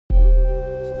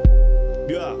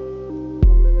Yeah.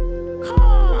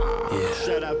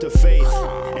 Shout out to Faith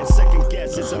and Second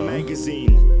Guess. It's a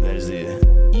magazine. That is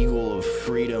the Eagle of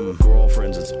Freedom.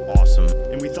 Girlfriends, it's awesome.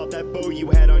 And we thought that bow you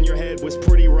had on your head was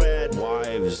pretty rad.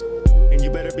 Wives, And you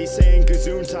better be saying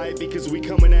gazoon type because we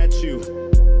coming at you.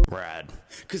 rad.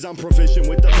 Cause I'm proficient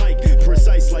with the mic,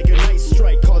 precise like a nice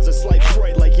strike. Cause a slight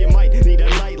fright like you might need a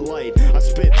nightlight. I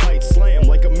spit tight, slam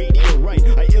like a meteorite.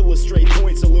 I illustrate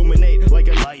points, illuminate like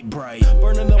a light bright.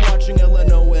 Burning than watching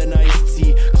Leno and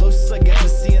Ice-T. Closest I get to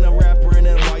seeing a rapper in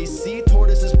NYC.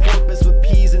 Tortoise is porpoise with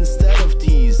peas instead of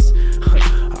T's.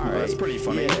 Alright, that's pretty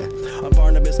funny. Yeah. I'm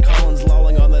Barnabas Collins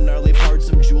lolling on the gnarly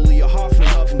farts of Julia Hoffman,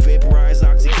 huffing vaporized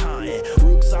Oxycontin.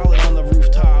 Rook solid on the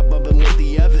rooftop, bumping with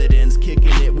the evidence,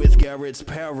 kicking it with Garrett's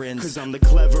parents. Cause I'm the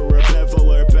cleverer,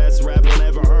 beveler, best rapper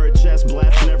never heard. Chest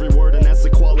blasting every word, and that's the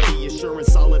quality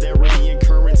assurance, solidarity, and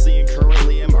currency. And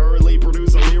currently am early,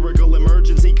 produce a lyrical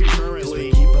emergency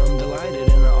concurrently. Keep 'em delighted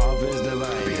in the office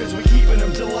divided. Because we keeping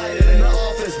them delighted in the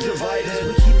office We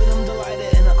divided. keeping them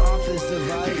delighted in the office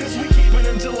divided. Because we keeping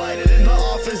them delighted in the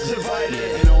office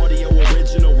divided. An audio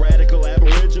original, radical,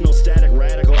 aboriginal, static,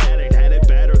 radical, addict. Had it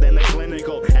better than the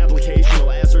clinical,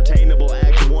 applicational, ascertainable.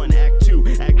 Act 1, Act 2,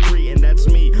 Act 3, and that's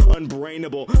me.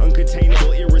 Unbrainable,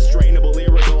 uncontainable, irrestrainable,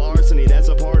 lyrical arsony. That's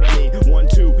a part of me. 1,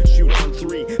 2, shoot on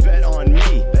 3. Bet on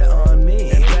me. Bet on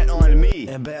me. And bet on me.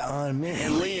 And bet on me.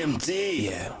 And Liam D.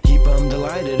 Yeah. Keep 'em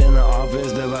delighted in the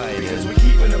office divided. Because we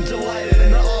keeping them delighted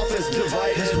in the office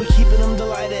divided. Cause we keeping them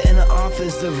delighted in the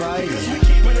office divided. Because we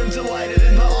keeping them delighted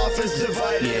in the office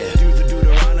divided. Yeah. Do the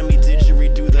Deuteronomy, did you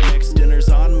redo the next dinners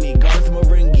on me? Garth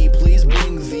Marenghi, please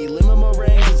bring the lima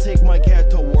meringue to take my cat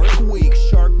to work week.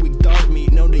 Shark Week, dark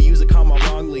meat, known to use a comma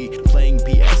wrongly. Playing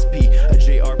PSP, a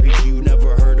JRPG you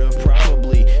never heard of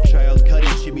probably. Child Cuddy,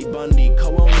 Chibi Bundy,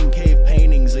 co-owning cave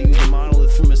paintings. I use a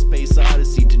monolith from a space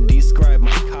odyssey to describe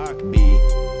my cock bee.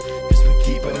 Cause we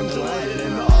keeping them delighted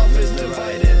in the office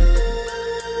divided.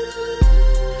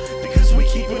 Because we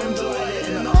keeping them delighted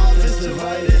in the office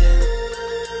divided.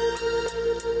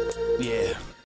 Yeah.